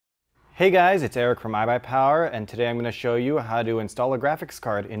Hey guys, it's Eric from iBUYPOWER, and today I'm going to show you how to install a graphics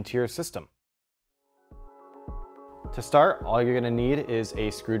card into your system. To start, all you're going to need is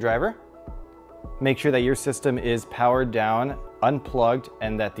a screwdriver. Make sure that your system is powered down, unplugged,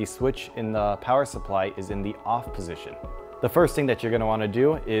 and that the switch in the power supply is in the off position. The first thing that you're going to want to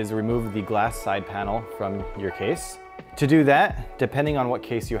do is remove the glass side panel from your case. To do that, depending on what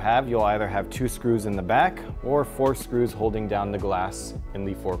case you have, you'll either have 2 screws in the back or 4 screws holding down the glass in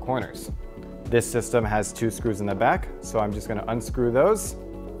the 4 corners. This system has 2 screws in the back, so I'm just going to unscrew those.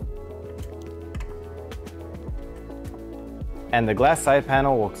 And the glass side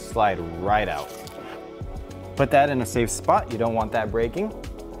panel will slide right out. Put that in a safe spot, you don't want that breaking.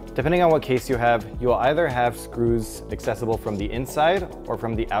 Depending on what case you have, you'll either have screws accessible from the inside or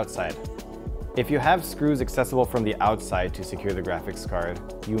from the outside. If you have screws accessible from the outside to secure the graphics card,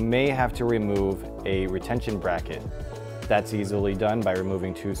 you may have to remove a retention bracket. That's easily done by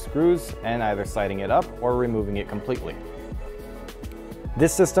removing 2 screws and either sliding it up or removing it completely.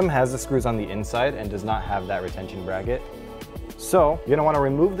 This system has the screws on the inside and does not have that retention bracket. So you're going to want to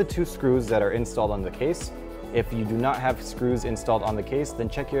remove the 2 screws that are installed on the case. If you do not have screws installed on the case, then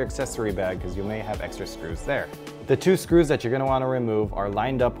check your accessory bag because you may have extra screws there. The 2 screws that you're going to want to remove are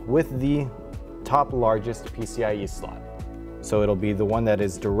lined up with the top largest PCIe slot. So it'll be the one that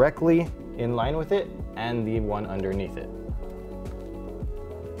is directly in line with it and the one underneath it.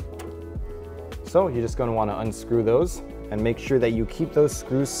 So you're just going to want to unscrew those and make sure that you keep those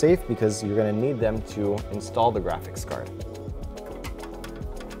screws safe because you're going to need them to install the graphics card.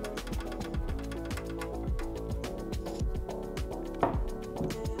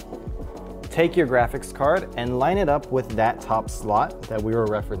 Take your graphics card and line it up with that top slot that we were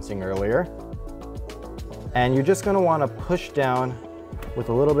referencing earlier. And you're just going to want to push down with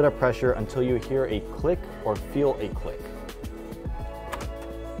a little bit of pressure until you hear a click or feel a click.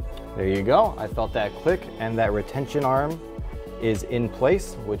 There you go. I felt that click and that retention arm is in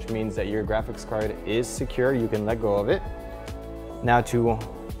place, which means that your graphics card is secure. You can let go of it. Now to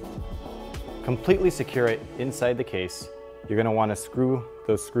completely secure it inside the case, you're going to want to screw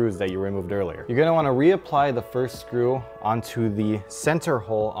those screws that you removed earlier. You're going to want to reapply the first screw onto the center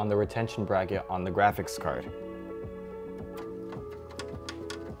hole on the retention bracket on the graphics card.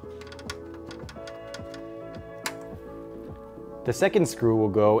 The second screw will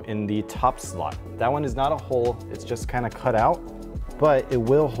go in the top slot. That one is not a hole, it's just kind of cut out, but it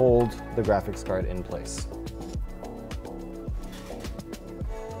will hold the graphics card in place.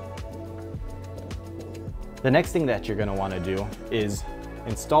 The next thing that you're going to want to do is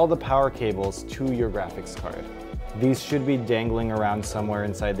install the power cables to your graphics card. These should be dangling around somewhere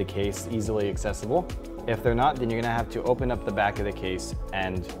inside the case, easily accessible. If they're not, then you're going to have to open up the back of the case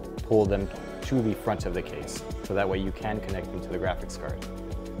and pull them to the front of the case, so that way you can connect them to the graphics card.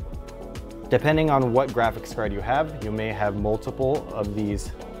 Depending on what graphics card you have, you may have multiple of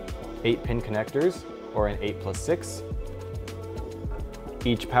these 8-pin connectors or an 8+6.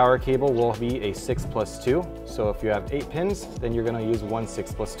 Each power cable will be a 6+2, so if you have 8 pins, then you're going to use one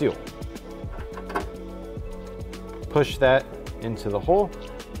 6+2. Push that into the hole.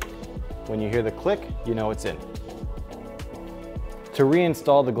 When you hear the click, you know it's in. To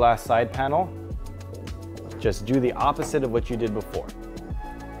reinstall the glass side panel, just do the opposite of what you did before.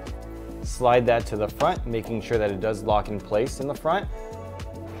 Slide that to the front, making sure that it does lock in place in the front,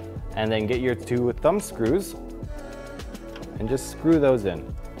 and then get your 2 thumb screws and just screw those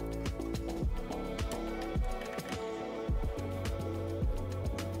in.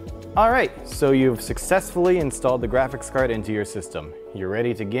 All right, so you've successfully installed the graphics card into your system. You're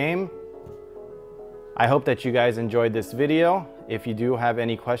ready to game. I hope that you guys enjoyed this video. If you do have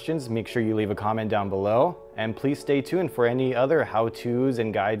any questions, make sure you leave a comment down below, and please stay tuned for any other how-tos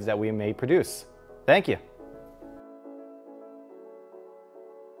and guides that we may produce. Thank you.